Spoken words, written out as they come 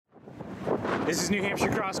This is New Hampshire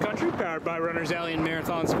Cross Country, powered by Runners Alley and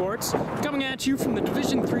Marathon Sports, coming at you from the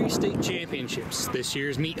Division III State Championships. This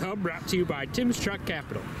year's Meet Hub brought to you by Tim's Truck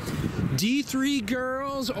Capital. D3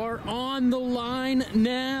 girls are on the line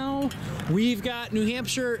now. We've got New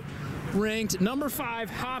Hampshire ranked number 5,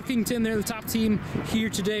 Hopkinton. They're the top team here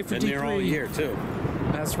today for D3. Been there all year, too.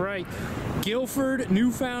 That's right. Guilford,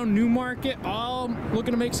 Newfound, Newmarket, all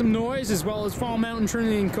looking to make some noise, as well as Fall Mountain,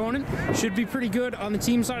 Trinity, and Conan. Should be pretty good on the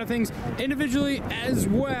team side of things, individually as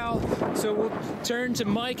well. So we'll turn to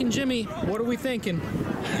Mike and Jimmy. What are we thinking?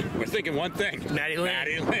 We're thinking one thing. Maddie Lane.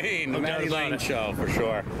 Maddie Lane. The Maddie Lane show, for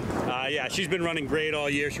sure. Yeah, she's been running great all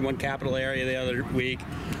year. She won Capital Area the other week.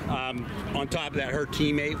 On top of that, her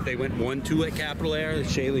teammate, they went 1-2 at Capital Area,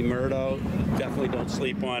 Shaylee Murdo. Definitely don't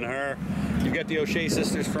sleep on her. You've got the O'Shea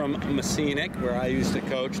sisters from Messinic, where I used to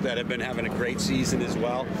coach, that have been having a great season as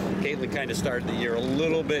well. Caitlin kind of started the year a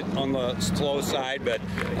little bit on the slow side, but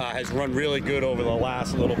has run really good over the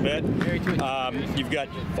last little bit. You've got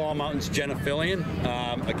Fall Mountain's Jenna Fillion,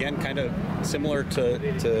 again, kind of similar to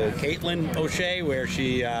Caitlin O'Shea, where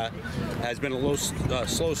she has been a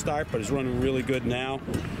slow start, but is running really good now.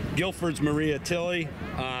 Guilford's Maria Tilley,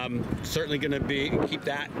 certainly going to keep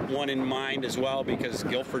that one in mind as well, because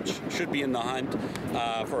Guilford should be in the hunt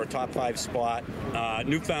for a top 5 spot.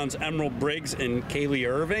 Newfound's Emerald Briggs and Kaylee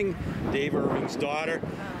Irving, Dave Irving's daughter.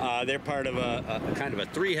 They're part of a kind of a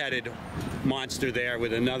 3-headed monster there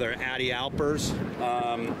with another Addie Alpers,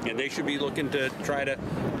 and they should be looking to try to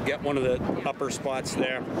get one of the upper spots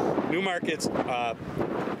there. Newmarket's, I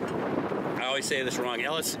always say this wrong,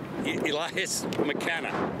 Elias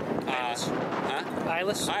McKenna.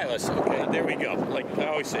 Eyeless, okay, there we go. Like, I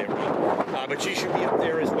always say it wrong. But she should be up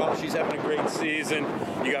there as well. She's having a great season.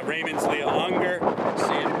 You got Raymond's Leah Unger,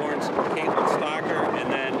 Sanborn's Caitlin Stalker,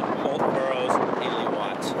 and then Moultonborough's Haley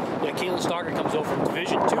Watts. Yeah, Caitlin Stalker comes over from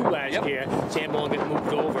Division II last year. Sanborn got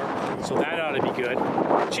moved over, so that ought to be good.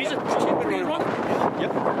 She's a pretty runner.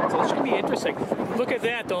 Yep. So it's going to be interesting. Look at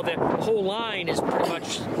that, though. The whole line is pretty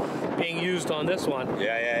much being used on this one.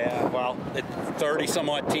 Yeah. Well,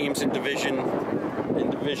 30-some-odd teams in Division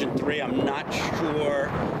III. I'm not sure.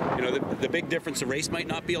 You know, the big difference, the race might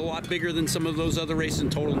not be a lot bigger than some of those other races in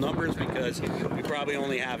total numbers, because we probably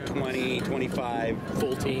only have 20, 25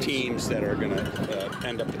 full teams that are going to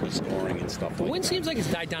end up with the scoring and stuff like that. The wind seems like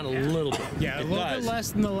it's died down a little bit. Yeah, a little bit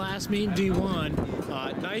less than the last meet in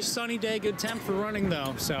D1. Nice sunny day, good temp for running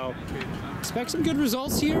though, so expect some good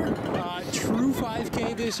results here. True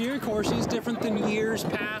 5K this year. Course is different than years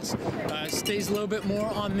past. Stays a little bit more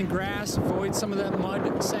on the grass, avoids some of that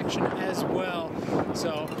mud section as well.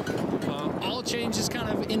 So all changes kind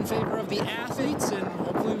of in favor of the athletes, and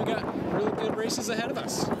hopefully we got really good races ahead of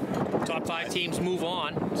us. Top 5 teams move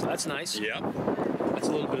on, so that's nice. Yep. That's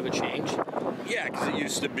a little bit of a change. Yeah, because it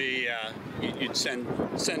used to be you'd send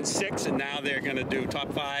 6, and now they're going to do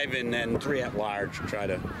top 5 and then 3 at large, try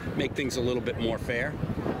to make things a little bit more fair.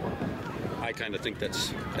 I kind of think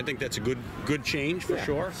that's a good change for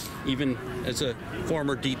sure. Even as a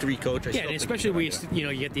former D3 coach, I still and especially when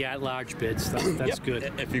you get the at-large bids. That's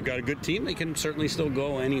good. If you've got a good team, they can certainly still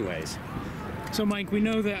go anyways. So, Mike, we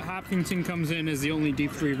know that Hopkinton comes in as the only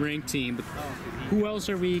D3 ranked team, but who else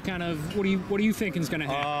are we kind of? What do you think is going to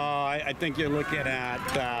happen? I think you're looking at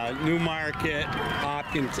Newmarket,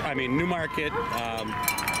 Newmarket,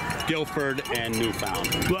 Guilford, and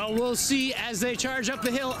Newfound. Well, we'll see as they charge up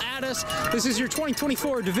the hill at us. This is your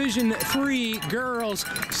 2024 Division III Girls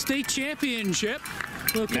State Championship.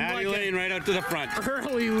 Looking Maddie like Lane right out to the front.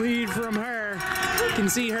 Early lead from her. You can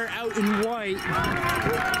see her out in white.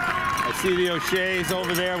 I see the O'Shea's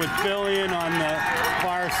over there with Fillion on the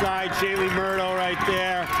far side. Shaylee Murdo right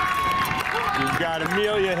there. You've got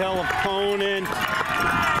Amelia Hill of Conan.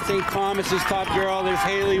 St. Thomas's top girl. There's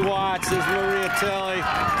Haley Watts. There's Maria Tilley.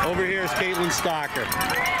 Over here is Caitlin Stalker.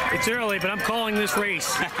 It's early, but I'm calling this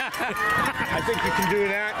race. I think you can do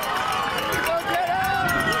that.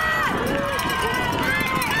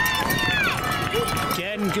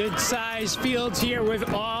 Getting good sized fields here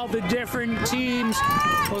with all the different teams.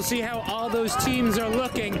 We'll see how all those teams are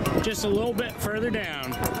looking just a little bit further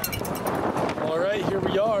down. All right, here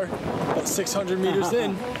we are at 600 meters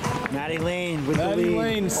in. Maddie Lane with the lead. Maddie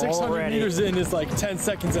Lane, 600 already. meters in, is like 10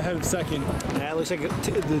 seconds ahead of second. That looks like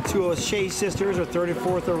the 2 O'Shea sisters are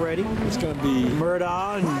 34th already. It's going to be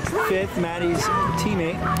Murdaugh in 5th, Maddie's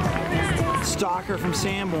teammate. Stalker from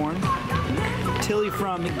Sanborn. Tilley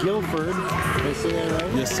from Guilford. Did I say that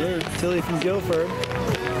right? Yes, sir. Tilley from Guilford.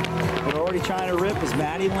 We're already trying to rip is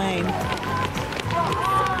Maddie Lane.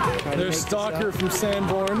 There's Stalker from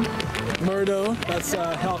Sanborn. Murdo, that's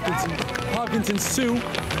Hopkinton Sioux.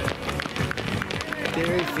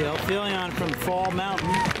 Derryfield. Filion from Fall Mountain.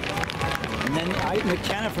 And then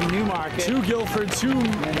McKenna from Newmarket. 2 Guilford, 2.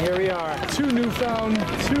 And here we are. 2 Newfound,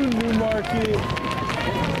 2 Newmarket.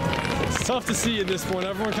 It's tough to see at this point.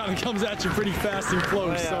 Everyone kind of comes at you pretty fast and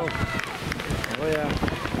close. Oh, yeah. So. Oh, yeah.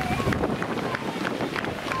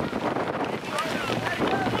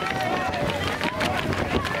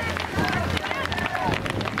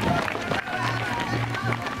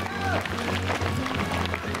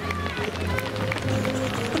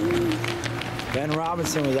 Ben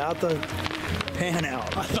Robinson without the pan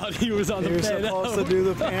out. I thought he was on the pan out. He was supposed to do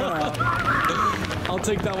the pan out. I'll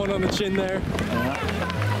take that one on the chin there.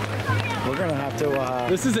 Yeah. We're gonna have to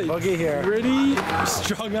this is a boogie here. Pretty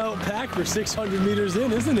strung out pack for 600 meters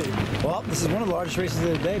in, isn't it? Well, this is one of the largest races of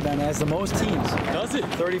the day, Ben. It has the most teams. Does it?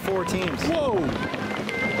 34 teams. Whoa!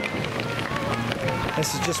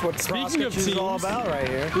 This is just what Speaking of teams, is all about right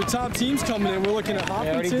here. The top teams coming in. We're looking at Hopkinton.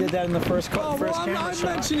 I already did that in the first well, camera I'm shot.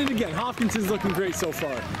 mentioning it again. Hopkinton's looking great so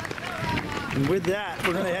far. And with that,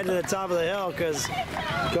 we're going to head to the top of the hill because,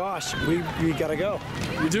 gosh, we got to go.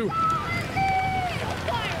 We do.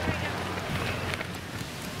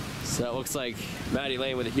 So it looks like Maddie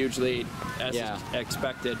Lane with a huge lead, as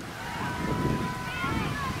expected.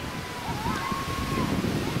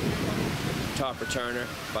 Top returner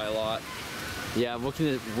by a lot. Yeah, I'm looking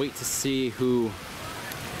to wait to see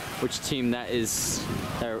which team that is.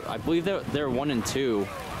 I believe they're 1 and 2,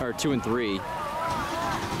 or 2 and 3.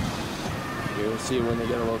 We'll see when they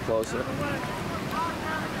get a little closer.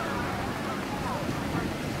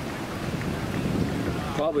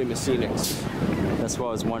 Probably Messinics. That's what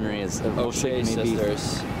I was wondering. Is O'Shea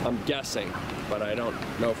sisters. I'm guessing, but I don't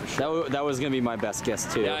know for sure. That was going to be my best guess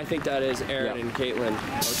too. Yeah, I think that is Aaron and Caitlin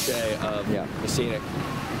O'Shea of Messinic.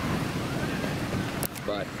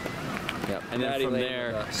 But and then from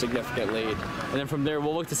there, a significant lead. And then from there,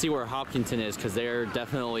 we'll look to see where Hopkinton is because they're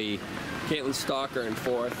definitely Caitlin Stalker in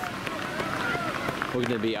 4th.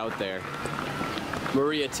 looking to be out there.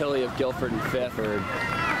 Maria Tilley of Guilford in 5th.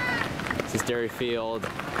 This is Derryfield.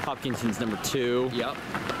 Hopkinton's number 2. Yep.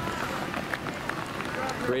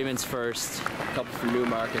 Raymond's first. A couple from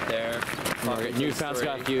Newmarket there. Newfound's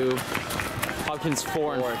got a few. Hopkins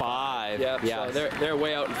 4 and 5. Yep. So they're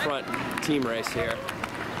way out in front team race here.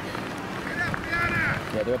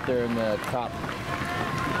 Yeah, they're up there in the top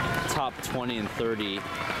 20 and 30.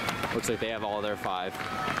 Looks like they have all their 5.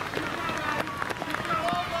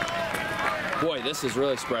 Boy, this is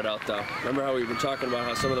really spread out though. Remember how we've been talking about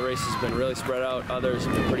how some of the races have been really spread out, others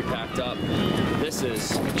have been pretty packed up. This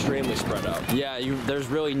is extremely spread out. Yeah, there's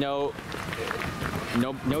really no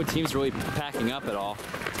teams really packing up at all.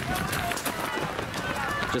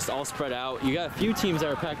 Just all spread out. You got a few teams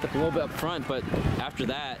that are packed up a little bit up front, but after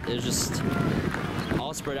that, it's just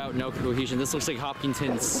all spread out, no cohesion. This looks like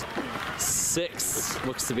Hopkinton's 6th,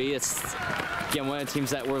 looks to be. It's, again, one of the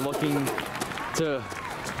teams that we're looking to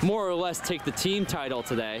more or less take the team title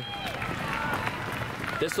today.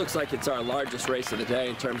 This looks like it's our largest race of the day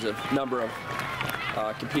in terms of number of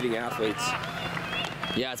competing athletes.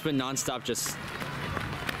 Yeah, it's been nonstop, just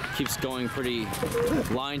keeps going pretty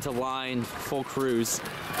line to line, full cruise.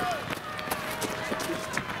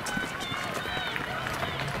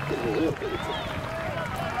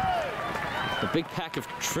 The big pack of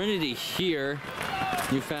Trinity here.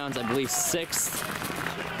 Newfound's, I believe, 6th.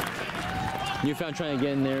 Newfound trying to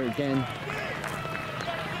get in there again.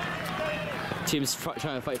 Teams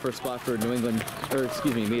trying to fight for a spot for New England, or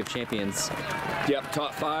excuse me, League of Champions. Yep,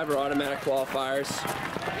 top 5 are automatic qualifiers.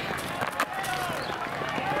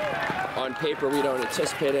 On paper, we don't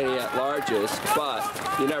anticipate any at-larges,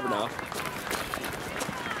 but you never know.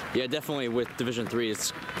 Yeah, definitely with Division 3,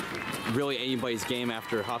 it's really anybody's game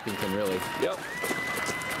after Hopkinton, really. Yep.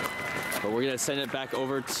 But we're gonna send it back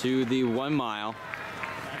over to the 1 mile.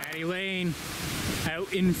 Maddie Lane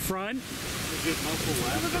out in front.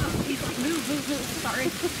 Sorry.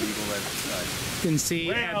 You can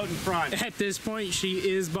see out in front. At this point, she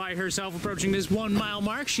is by herself approaching this 1 mile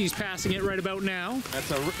mark. She's passing it right about now.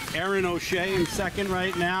 That's Erin O'Shea in 2nd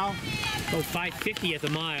right now. Oh, 5:50 at the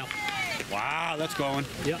mile. Wow, that's going.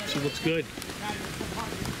 Yep, she looks good.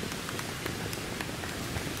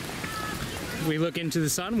 We look into the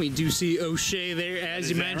sun. We do see O'Shea there, as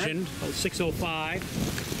you mentioned. Oh, 6:05.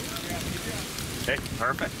 Okay,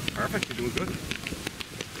 perfect. Perfect. You're doing good.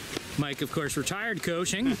 Mike, of course, retired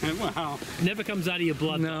coaching. Wow. Never comes out of your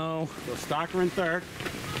blood. No. So Stocker in 3rd.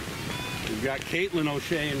 We've got Caitlin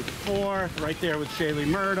O'Shea in 4th, right there with Shaylee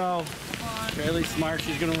Murdo. Shaylee smart.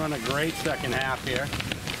 She's going to run a great second half here.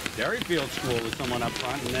 Derryfield School is someone up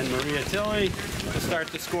front, and then Maria Tilley to start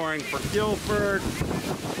the scoring for Guilford.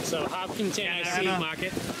 So Hopkinton, I see,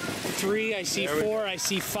 market. 3, I see 4, I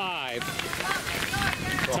see 5.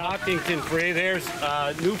 So Hopkinton free. There's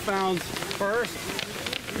Newfound's first.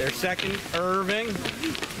 Their second, Irving.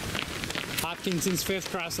 Hopkinson's 5th,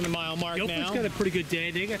 crossing the mile mark now. Guilford's got a pretty good day.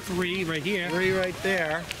 They got 3 right here. 3 right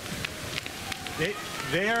there.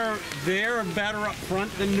 They're better up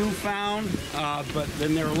front than Newfound, but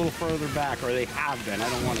then they're a little further back, or they have been. I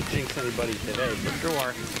don't want to jinx anybody today, for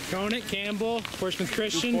sure. Conant, Campbell, Portsmouth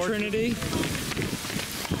Christian, Trinity.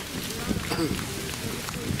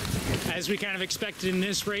 As we kind of expected in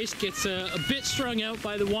this race, gets a bit strung out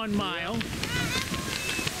by the 1 mile.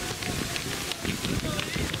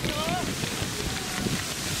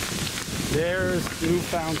 There's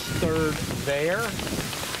Newfound's 3rd there.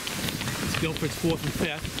 Guilford's 4th and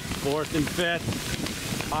 5th. 4th and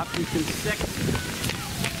 5th. Hopkinton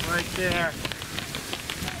 6th. Right there.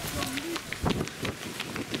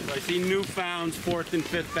 So I see Newfound's 4th and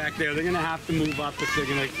 5th back there. They're going to have to move up if they're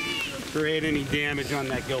going to create any damage on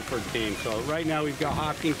that Guilford team. So right now we've got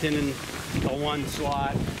Hopkinton in the 1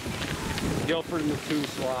 slot, Guilford in the 2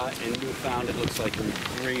 slot, and Newfound it looks like in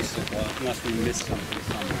 3 slot, unless we missed something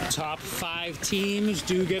somewhere. Top 5 teams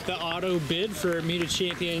do get the auto bid for Meet of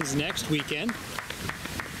Champions next weekend.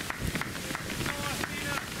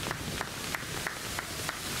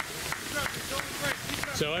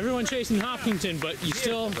 So everyone chasing Hopkinton, but you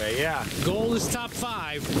still, goal is top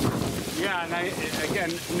 5. Yeah, and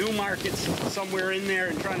again, Newmarket's somewhere in there,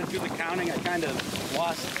 and trying to do the counting, I kind of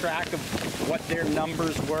lost track of what their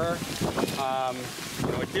numbers were.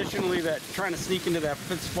 Additionally, trying to sneak into that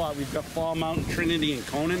 5th spot, we've got Fall Mountain, Trinity, and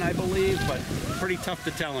Conant, I believe, but pretty tough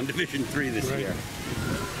to tell in Division 3 this year.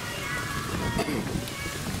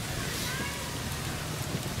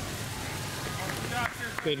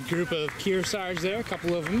 Good group of Kearsarge there, a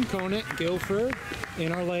couple of them, Conant, Guilford,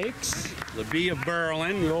 in our lakes. The B of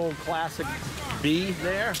Berlin, the old classic B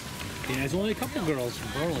there. Yeah, there's only a couple girls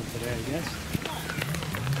from Berlin today, I guess.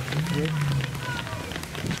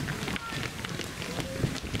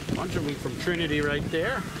 Bunch of them from Trinity right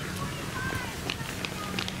there.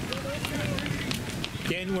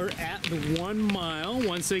 Again, we're at the 1 mile.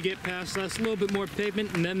 Once they get past us, a little bit more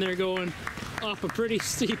pavement, and then they're going up a pretty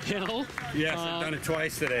steep hill. Yes, I've done it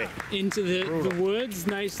twice today. Into the woods.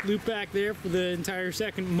 Nice loop back there for the entire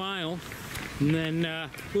 2nd mile. And then a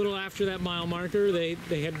little after that mile marker, they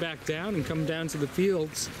head back down and come down to the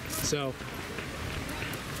fields. So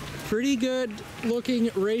pretty good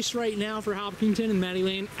looking race right now for Hopkinton, and Maddie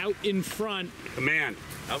Lane out in front. Command.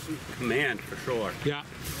 Out in command for sure. Yeah.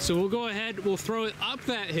 So we'll go ahead, we'll throw it up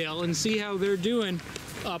that hill and see how they're doing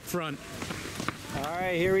up front. All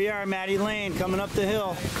right, here we are, Maddie Lane coming up the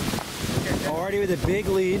hill. Already with a big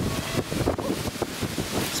lead.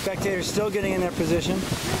 Spectators still getting in their position.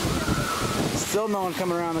 Still no one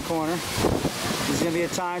coming around the corner. This is going to be a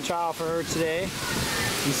time trial for her today.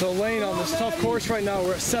 And so Lane, on this tough course right now,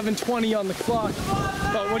 we're at 7:20 on the clock.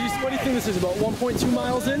 But what do you think this is, about 1.2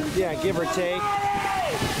 miles in? Yeah, give or take.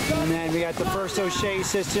 And then we got the first O'Shea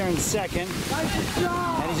sister in 2nd.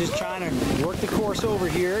 And he's just trying to work the course over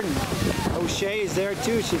here. And O'Shea is there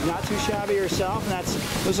too. She's not too shabby herself. And that's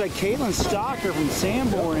looks like Caitlin Stalker from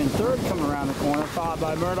Sanborn in 3rd coming around the corner, followed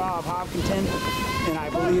by Murdaugh of Hopkinton. And I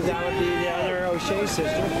believe that would be the other O'Shea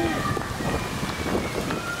sister.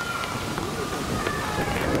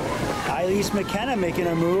 Elise McKenna making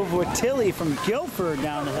a move with Tilly from Guilford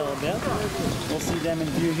down the hill a bit. We'll see them in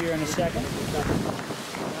view here in a second.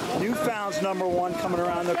 Newfound's number 1 coming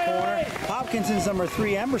around the corner. Hopkinson's number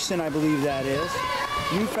 3, Emerson, I believe that is.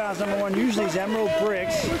 Newfound's number 1 usually is Emerald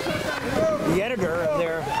Briggs, the editor of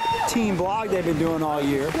their team blog they've been doing all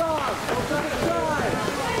year.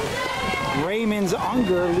 Raymond's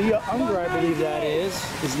Unger, Leah Unger, I believe that is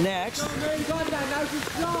next.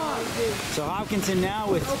 So Hopkinton now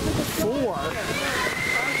with 4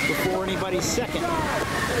 before anybody's 2nd.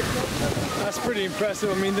 That's pretty impressive.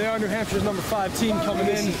 I mean, they are New Hampshire's number 5 team coming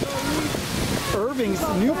in. Irving's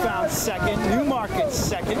Newfound's 2nd, Newmarket's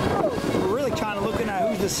 2nd. We're really kind of looking at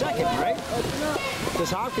who's the 2nd, right? Because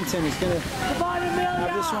Hopkinton is going to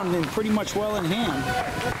have this one in pretty much well in hand.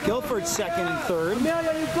 Guilford's 2nd and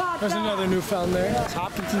 3rd. There's another Newfound there. It's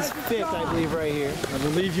Hopkinton's 5th, I believe, right here. I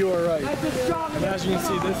believe you are right. And as you can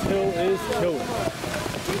see, this hill is killer.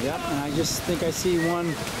 Yep, and I just think I see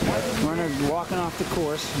one runner walking off the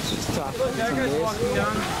course. It's just tough. That guy's walking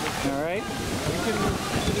down. All right.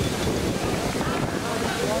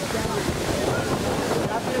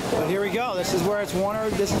 But here we go. This is where it's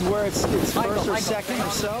first or second or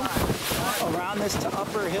so around this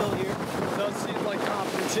upper hill here. It does seem like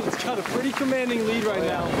Hopkinton's got a pretty commanding lead right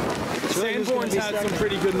now. Sanborn's had some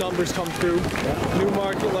pretty good numbers come through. Yeah.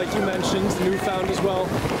 Newmarket, like you mentioned, Newfound as well.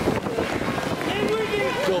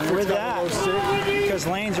 Guilford's With got a low that, stick. because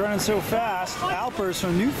Lane's running so fast, Alpers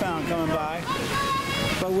from Newfound coming by.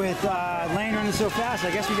 But with Lane running so fast,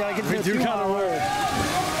 I guess we got to get to We the do 2 kind mile of mark. work.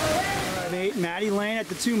 5-8, Maddie Lane at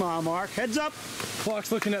the 2 mile mark. Heads up.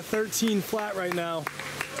 Clock's looking at 13 flat right now.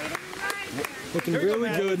 Looking Here we go, really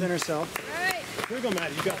Maddie, good. within herself. Here we go,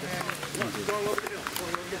 Maddie. You got this.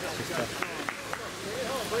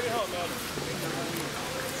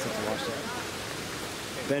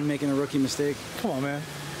 Ben making a rookie mistake. Come on, man.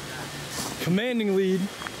 Commanding lead.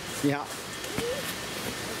 Yeah.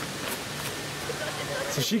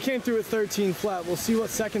 So she came through at 13 flat. We'll see what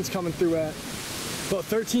seconds coming through at. About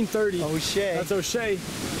 13:30. O'Shea. That's O'Shea.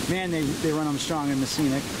 Man, they run them strong in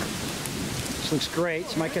Messinic. She looks great.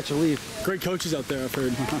 She might catch a leaf. Great coaches out there, I've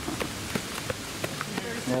heard.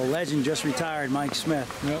 Well, legend just retired, Mike Smith.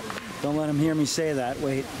 Yep. Don't let him hear me say that.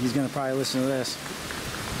 Wait, he's going to probably listen to this.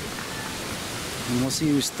 And we'll see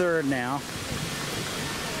who's third now.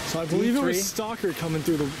 So I believe it was D3. Stalker coming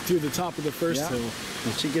through the top of the first Yeah. hill.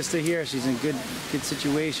 If she gets to here, she's in good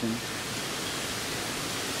situation.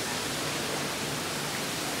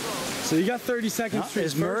 So you got 30 seconds. Oh, for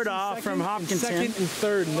there's first and Murdoch second, from and Hopkinton. Second and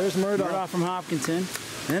third, and there's Murdoch. Murdoch from Hopkinton.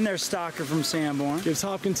 And then there's Stalker from Sanborn. Gives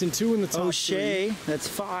Hopkinton 2 in the top O'Shea, 3. that's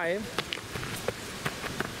 5.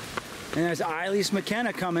 And there's Eilis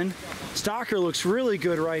McKenna coming. Stalker looks really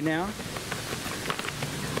good right now.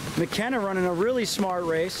 McKenna running a really smart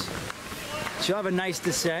race. She'll have a nice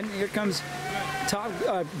descent. Here comes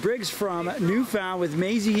Briggs from Newfound with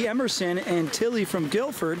Maisie Emerson and Tilly from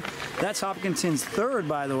Guilford. That's Hopkinson's third,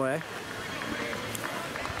 by the way.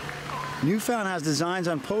 Newfound has designs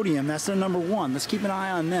on podium. That's their number 1. Let's keep an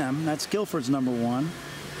eye on them. That's Guilford's number 1.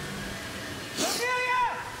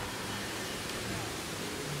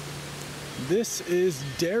 This is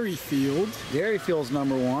Dairyfield. Dairyfield's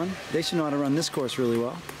number 1. They should know how to run this course really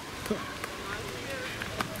well.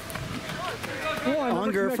 Oh, I never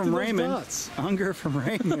Unger connected from those Raymond. dots. Unger from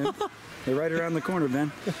Raymond. They're right around the corner,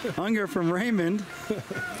 Ben. Unger from Raymond.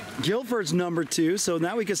 Guilford's number 2, so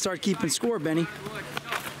now we can start keeping score, Benny.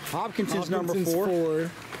 Hopkinson's number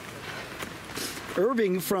 4.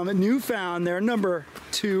 Irving from Newfound, they're number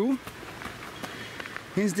 2.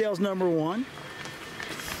 Hinsdale's number 1.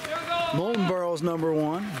 Moultonborough's number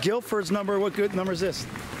 1. Guilford's number, what good number is this?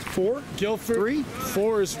 4? Guilford. 3?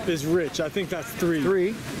 4 is Rich. I think that's 3.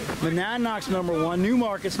 3. Monadnock's number 1.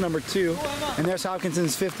 Newmarket's number 2. And there's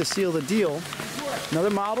Hopkinson's 5th to seal the deal. Another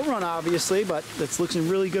model run, obviously, but it's looking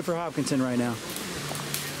really good for Hopkinton right now.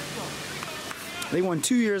 They won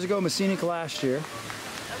 2 years ago, Messinic last year.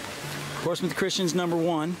 Portsmouth Christian's number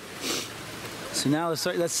 1. So now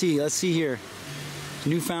let's see here.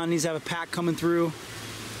 Newfound needs to have a pack coming through,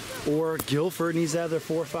 or Guilford needs to have their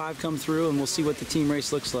 4-5 come through, and we'll see what the team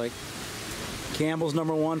race looks like. Campbell's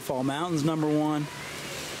number 1, Fall Mountain's number 1.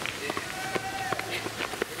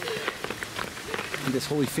 I guess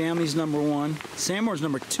Holy Family's number 1. Sanborn's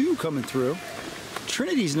number 2 coming through.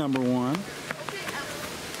 Trinity's number 1.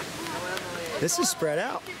 This is spread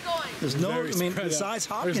out. There's no, Very I mean, spread out. besides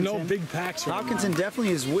Hopkinton. There's no big packs right Hopkinton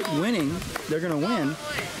definitely is winning. They're going to win.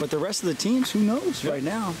 But the rest of the teams, who knows right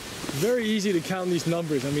now? now. Very easy to count these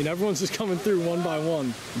numbers. I mean, everyone's just coming through one by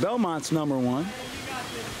one. Belmont's number 1.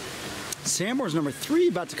 Sanborn's number 3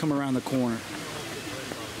 about to come around the corner.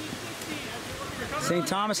 St.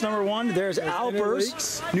 Thomas number 1. There's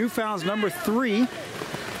Alpers. Newfound's number 3.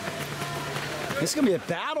 This is going to be a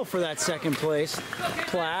battle for that second place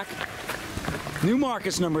plaque.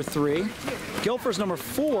 Newmarket's number 3. Guilford's number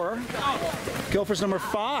 4. Guilford's number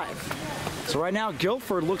 5. So right now,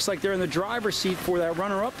 Guilford looks like they're in the driver's seat for that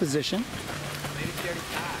runner-up position.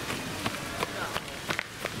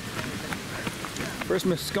 First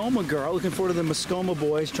Muskoma girl. Looking forward to the Muskoma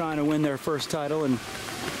boys trying to win their first title in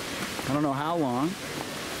I don't know how long.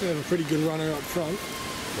 They have a pretty good runner up front.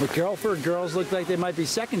 But Guilford girls look like they might be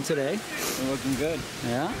second today. They're looking good.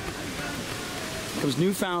 Yeah. Comes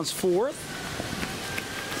Newfound's 4th.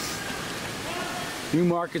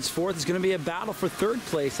 Newmarket's 4th. It's going to be a battle for 3rd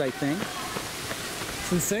place, I think.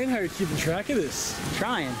 It's insane how you're keeping track of this.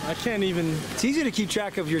 Trying. I can't even. It's easy to keep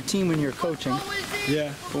track of your team when you're coaching,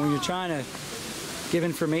 Yeah. but when you're trying to give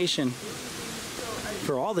information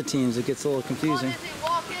for all the teams, it gets a little confusing.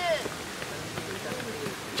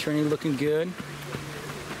 Trinity looking good.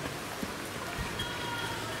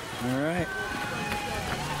 All right.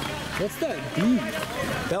 What's that B?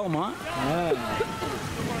 Belmont.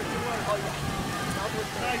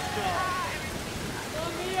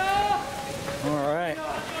 All right.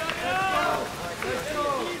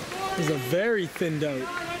 There's a very thinned out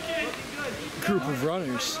group of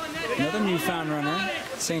runners. Another Newfound runner.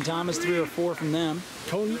 St. Thomas 3 or 4 from them.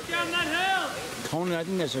 opponent, I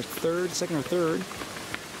think that's her second or third.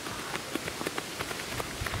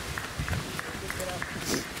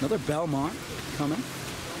 Another Belmont coming.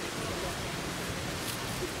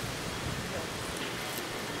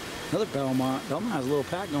 Another Belmont. Belmont has a little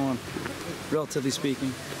pack going, relatively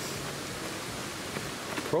speaking.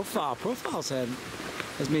 Profiles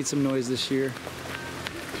has made some noise this year.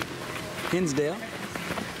 Hinsdale.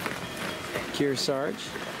 Kearsarge.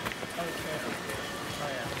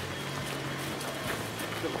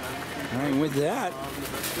 All right, and with that,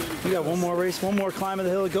 we got one more race, one more climb of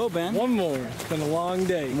the hill to go, Ben. One more. It's been a long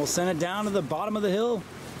day. And we'll send it down to the bottom of the hill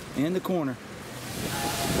in the corner.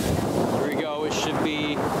 Here we go. It should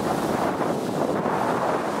be.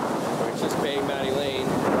 We're anticipating Maddie Lane.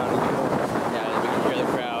 Yeah, we can hear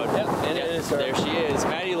the crowd. Yep, and it is her. There she is.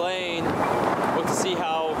 Maddie Lane. Look to see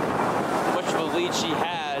how much of a lead she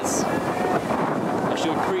has. She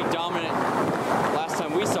was pretty dominant last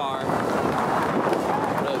time we saw her.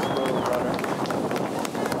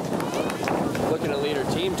 Looking to lead her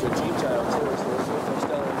team to a team title too, so we'll see if they're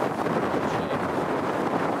still in shape.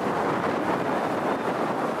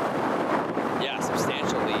 Yeah,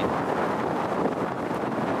 substantial lead.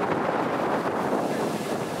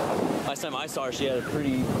 Last time I saw her, she had a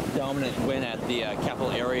pretty dominant win at the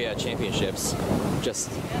Capital Area Championships just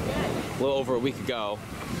a little over a week ago.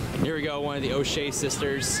 Here we go, one of the O'Shea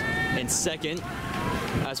sisters in second,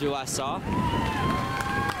 as we last saw.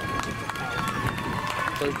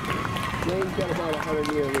 Lane's got about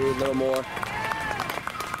 100-meter lead, a little more.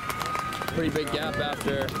 Pretty big gap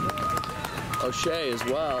after O'Shea as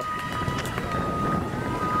well.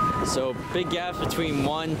 So big gap between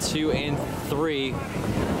 1, 2, and 3.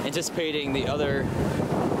 Anticipating the other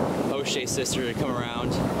O'Shea sister to come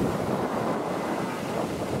around.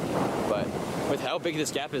 But with how big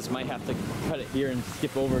this gap is, might have to cut it here and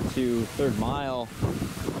skip over to third mile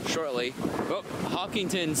shortly. Oh,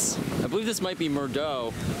 Hopkinton's, I believe this might be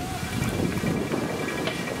Murdo.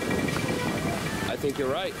 I think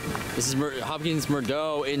you're right. This is Hopkins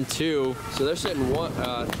Murdo in 2. So they're sitting 1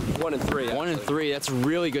 and 3. Actually. 1 and 3. That's a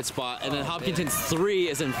really good spot. And then Hopkinton's 3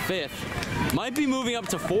 is in 5th. Might be moving up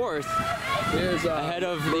to 4th. Here's ahead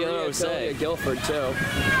of the other O'Shea. Guilford too.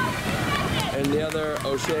 And the other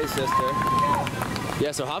O'Shea sister.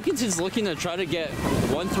 Yeah, so Hopkinson's looking to try to get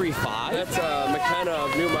 135. That's McKenna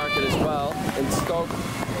of Newmarket as well, and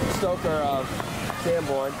Stoker of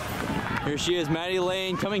Sanborn. Here she is, Maddie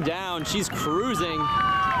Lane coming down. She's cruising.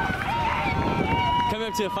 Coming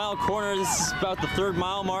up to the final corner. This is about the 3rd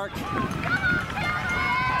mile mark.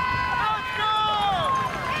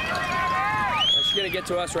 She's gonna get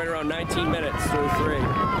to us right around 19 minutes through 3.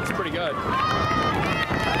 That's pretty good.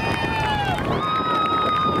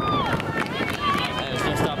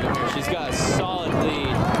 She's got a solid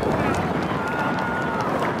lead.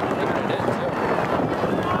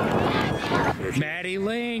 Maddie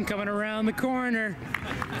Lane coming around the corner.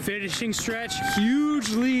 Finishing stretch, huge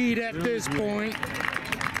lead at this point.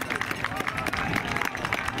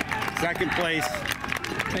 Second place.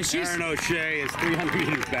 And she's, Erin O'Shea is 300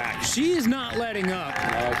 meters back. She is not letting up.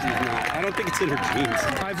 No, she's not. I don't think it's in her genes.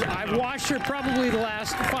 I've watched her probably the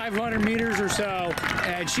last 500 meters or so,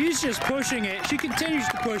 and she's just pushing it. She continues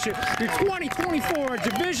to push it. Your 2024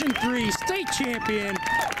 Division III state champion,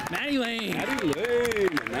 Maddie Lane. Maddie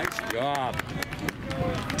Lane, nice job.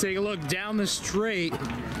 Take a look down the straight.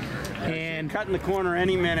 And cutting the corner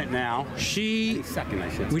any minute now. We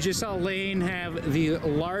just saw Lane have the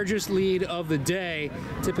largest lead of the day.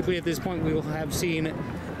 Typically at this point we will have seen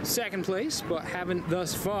second place, but haven't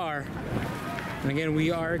thus far. And again, we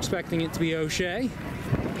are expecting it to be O'Shea.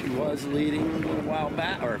 She was leading a little while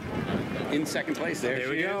back, or in second place there. There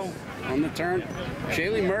we go. On the turn.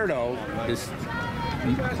 Shaylee Murdo is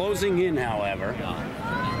closing in, however.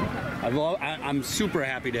 I'm super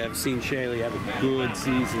happy to have seen Shaylee have a good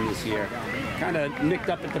season this year. Kind of nicked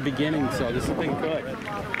up at the beginning, so this has been good.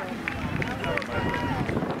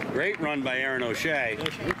 Great run by Erin O'Shea.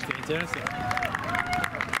 Fantastic.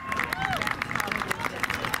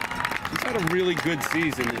 She's had a really good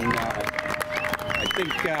season, and I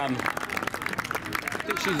think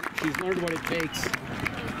she's learned what it takes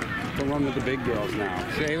to run with the big girls now.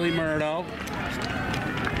 Shaylee Murdo.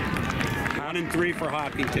 1 and 3 for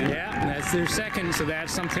Hopkinton. Yeah, that's their second, so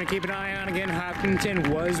that's something to keep an eye on. Again,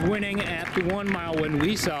 Hopkinton was winning at the 1 mile when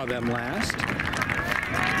we saw them last.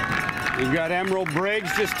 We've got Emerald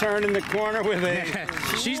Briggs just turning the corner with a...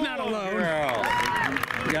 She's not alone. Girl.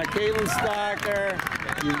 You got Caitlin Stalker.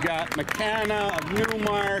 You've got McKenna of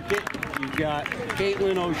Newmarket. You've got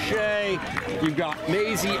Caitlin O'Shea. You've got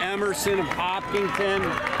Maisie Emerson of Hopkinton.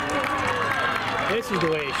 This is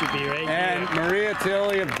the way it should be, right? And Maria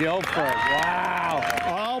Tilley of Guilford. Wow.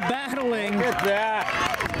 thing. Look at that.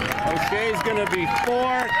 O'Shea's going to be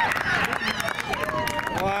fourth.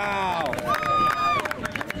 Wow.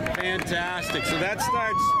 Fantastic. So that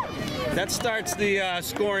starts the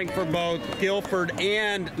scoring for both Guilford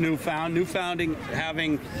and Newfound. Newfound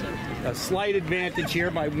having a slight advantage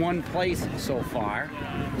here by 1 place so far.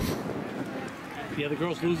 The other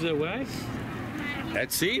girls lose their way?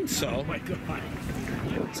 That seems so. Oh my God.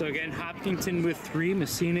 So again, Hopkinton with 3,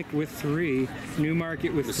 Messinic with 3,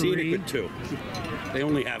 Newmarket with 3. Messinic with 2. They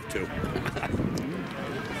only have 2.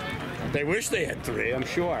 They wish they had 3, I'm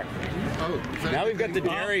sure. Oh, Now we've got the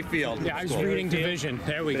Dairyfield. Yeah, I was reading division.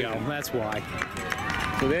 There we go. That's why.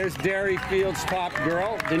 So there's Dairyfield's top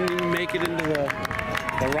girl. Didn't even make it into the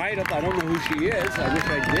write-up. I don't know who she is. I wish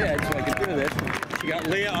I did so I could do this. She got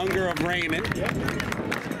Leah Unger of Raymond.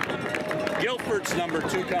 Guilford's number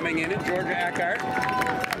 2 coming in at Georgia Eckhart.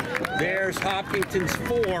 There's Hopkinton's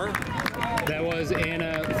 4. That was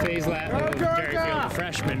Anna Faislat of Dairyfield, the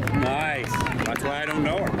freshman. Nice. That's why I don't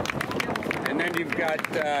know her. And then you've got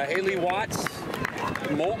Haley Watts,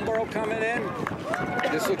 Moultonboro coming in.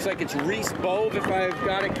 This looks like it's Reese Bove, if I've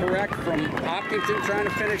got it correct, from Hopkinton trying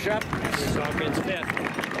to finish up. Hopkins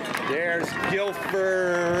 5th. There's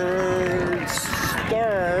Guilford's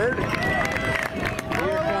 3rd.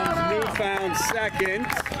 Here comes Newfound 2nd.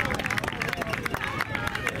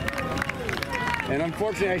 And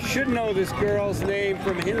unfortunately, I should know this girl's name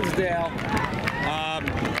from Hinsdale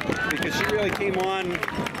because she really came on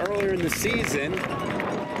earlier in the season.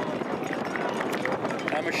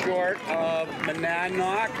 I'm short of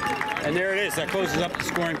Monadnock. And there it is. That closes up the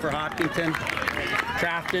scoring for Hopkinton.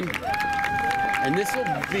 Trafton. And this will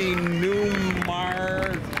be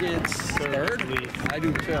Newmarket's 3rd. I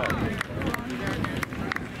do too.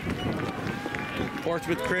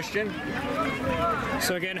 Portsmouth Christian.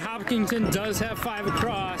 So again, Hopkinton does have 5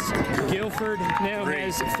 across. Guilford now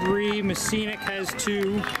has 3. Messinic has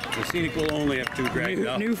 2. Messinic will only have 2, Greg.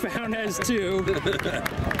 Newfound has 2.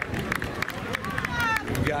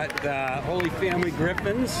 We've got Holy Family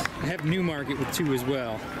Griffins. I have Newmarket with 2 as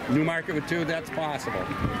well. Newmarket with 2, that's possible.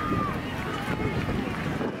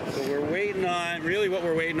 So we're waiting on, really what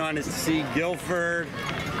we're waiting on is to see Guilford,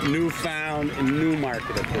 Newfound, and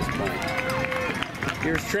Newmarket at this point.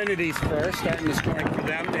 Here's Trinity's first, starting the scoring for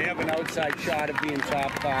them. They have an outside shot of being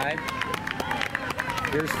top 5.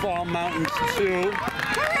 Here's Fall Mountain's 2.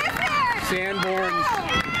 Sanborn's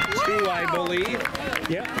 2, I believe.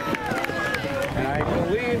 Yep. And I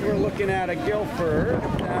believe we're looking at a Guilford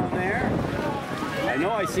down there. I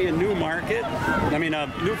know I see a Newmarket. I mean, a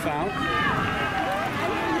Newfound.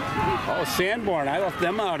 Oh, Sanborn. I left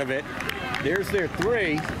them out of it. There's their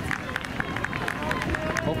 3.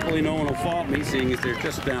 Hopefully no one will fault me, seeing as they're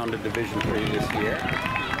just down to Division 3 this year.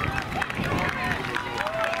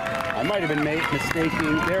 I might have been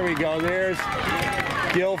mistaking. There we go. There's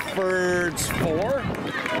Guilford's 4.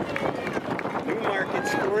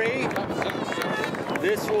 Newmarket's 3.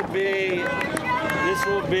 This will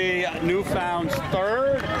be Newfound's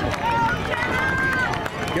 3rd.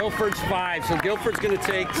 Guilford's 5. So Guilford's going to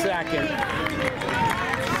take 2nd.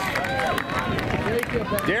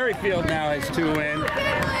 Dairyfield now has 2 in.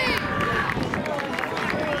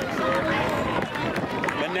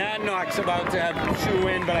 Monadnock's about to have 2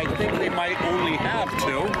 in, but I think they might only have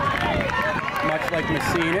 2. Much like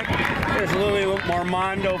Messinic. There's Lily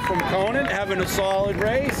Mormondo from Conant having a solid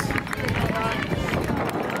race.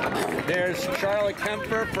 There's Charlotte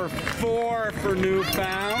Kemper for 4 for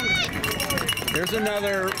Newfound. There's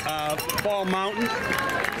another Fall Mountain.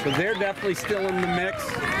 So they're definitely still in the mix.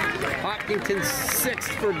 Hopkinton's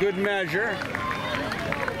 6th for good measure.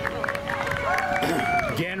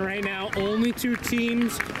 Again, right now, only 2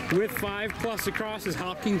 teams with 5+ across is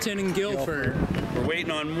Hopkinton and Guilford. We're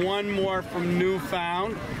waiting on 1 more from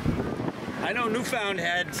Newfound. I know Newfound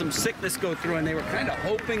had some sickness go through, and they were kind of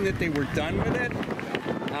hoping that they were done with it.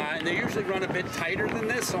 And they usually run a bit tighter than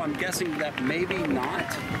this, so I'm guessing that maybe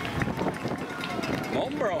not.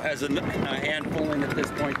 Moultonboro has a handful in at this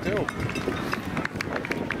point, too.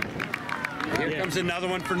 Here comes another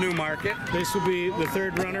one for Newmarket. This will be the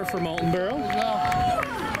 3rd runner for Moultonboro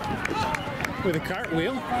with a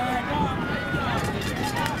cartwheel.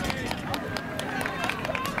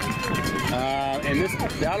 And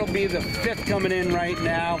that'll be the 5th coming in right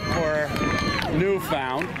now for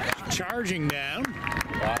Newfound. Charging down.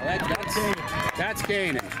 Wow, that's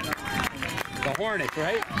Canaan. The Hornets,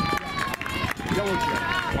 right? Yellow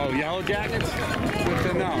Jackets. Oh, Yellow Jackets? Good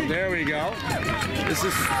to know. There we go. This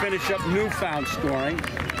is finish up Newfound scoring.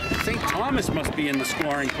 St. Thomas must be in the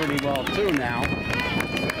scoring pretty well too now.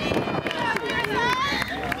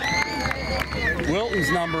 Wilton's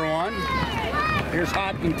number 1. Here's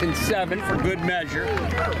Hopkinton 7 for good measure.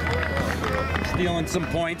 Stealing some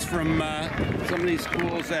points from some of these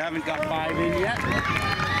schools that haven't got 5 in yet.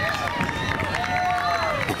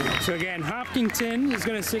 So again, Hopkinton is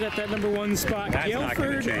going to sit at that number 1 spot. That's not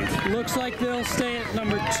gonna Guilford change. looks like they'll stay at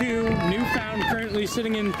number 2. Newfound currently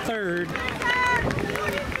sitting in 3rd.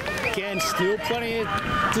 Again, still plenty of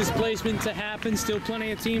displacement to happen, still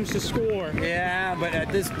plenty of teams to score. Yeah, but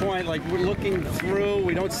at this point, like, we're looking through,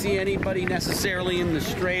 we don't see anybody necessarily in the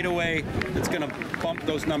straightaway that's going to bump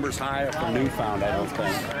those numbers higher for Newfound, I don't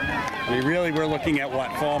think. I mean, really, we're looking at what?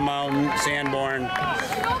 Fall Mountain, Sanborn,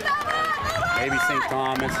 maybe St.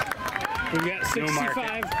 Thomas. We've got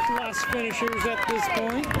 65 plus finishers at this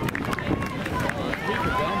point.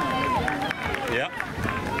 Yep.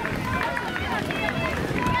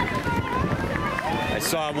 I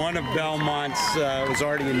saw one of Belmont's was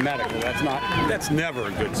already in medical. That's never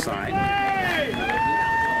a good sign.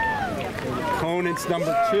 Conant's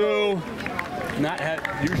number 2.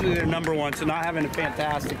 Usually they're number 1, so not having a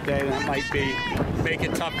fantastic day. That might make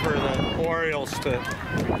it tough for the Orioles to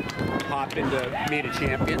hop into meet of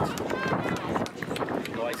champions.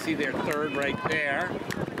 So I see their 3rd right there.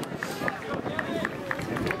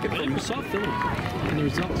 You saw Philly in the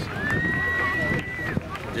results.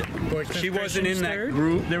 She wasn't in that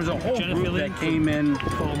group. There was a whole group that came in.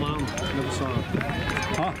 Fall Mountain. Never saw her.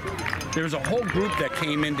 Huh? There was a whole group that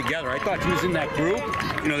came in together. I thought she was in that group.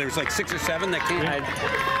 You know, there was like 6 or 7 that came.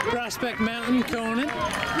 Prospect Mountain, Conant.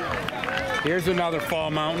 Here's another Fall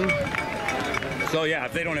Mountain. So yeah,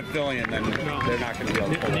 if they don't have Philly in, then they're not going to be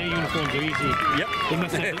able to pull Their uniforms are easy. Yep.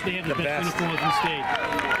 They have the best uniforms in the state.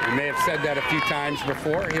 We may have said that a few times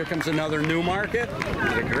before. Here comes another Newmarket.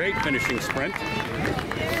 With a great finishing sprint.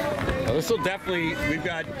 Well, this will definitely, we've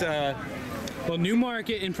got... well,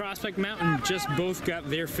 Newmarket and Prospect Mountain just both got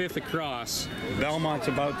their 5th across. Belmont's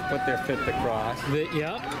about to put their 5th across.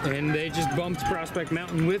 Yep, and they just bumped Prospect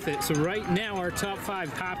Mountain with it. So right now, our top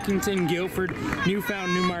 5, Hopkinton, Guilford,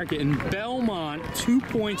 Newfound, Newmarket, and Belmont, 2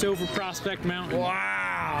 points over Prospect Mountain.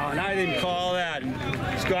 Wow, and I didn't call that.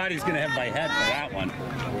 Scotty's going to have my head for that one,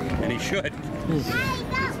 and he should.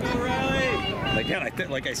 Again,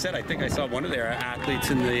 like I said, I think I saw one of their athletes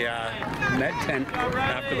in the med tent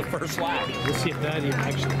after the first lap. We'll see if that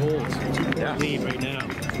actually holds. 2-point lead right now.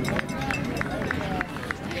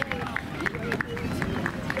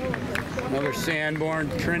 Another Sanborn,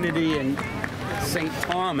 Trinity, and St.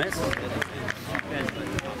 Thomas.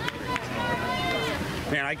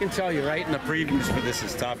 Man, I can tell you right in the previews for this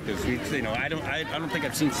is tough because I don't think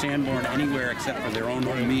I've seen Sanborn anywhere except for their own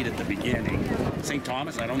home meet at the beginning. St.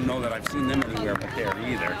 Thomas, I don't know that I've seen them anywhere but there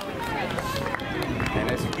either.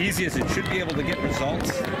 And as easy as it should be able to get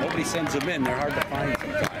results, nobody sends them in. They're hard to find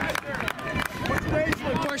sometimes.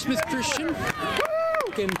 Portsmouth Christian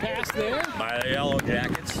can pass there by the Yellow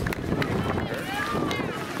Jackets.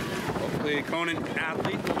 Hopefully the Conant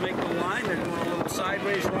athlete will make the line. They're doing a little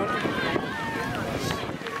sideways run.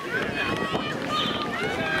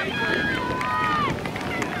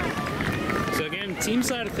 So again, team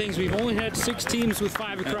side of things, we've only had 6 teams with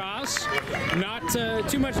 5 across. Not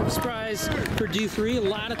too much of a surprise for D3. A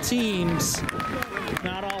lot of teams,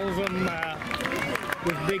 not all of them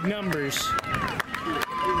with big numbers.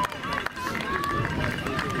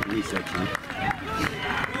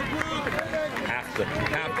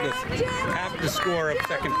 Half the score of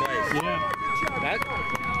second place. Yeah.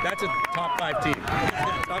 That's a top 5 team.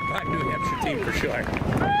 Top 5 New Hampshire team for sure.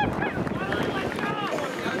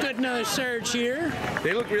 Good, another surge here.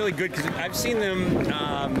 They look really good because I've seen them.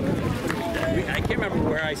 I can't remember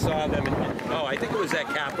where I saw them. I think it was that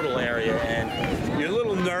Capital area, and you're a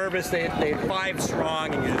little nervous. They had 5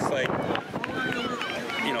 strong, and you're just like,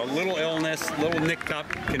 a little illness, a little nicked up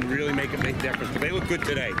can really make a big difference. But they look good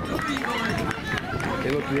today. They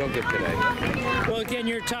look real good today. Well, again,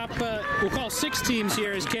 your top, we'll call 6 teams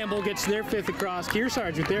here as Campbell gets their 5th across.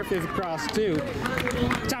 Kearsarge with their 5th across, too.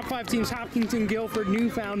 Top 5 teams, Hopkinton, Guilford,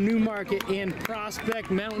 Newfound, Newmarket, and Prospect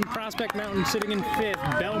Mountain. Prospect Mountain sitting in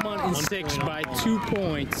 5th. Belmont in 6th by 2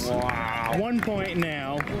 points. Wow. 1 point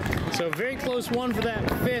now. So very close one for that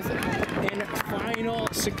 5th and final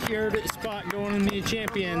secured spot going into the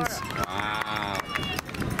champions. Wow.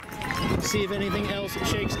 See if anything else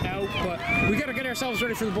shakes out, but we got to get ourselves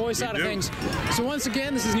ready for the boys side of things. So once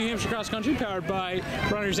again, this is New Hampshire Cross Country, powered by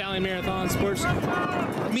Runners Alley Marathon Sports.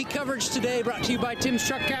 Meet coverage today brought to you by Tim's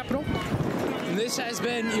Truck Capital. And this has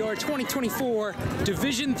been your 2024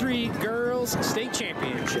 Division III Girls State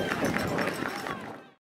Championship.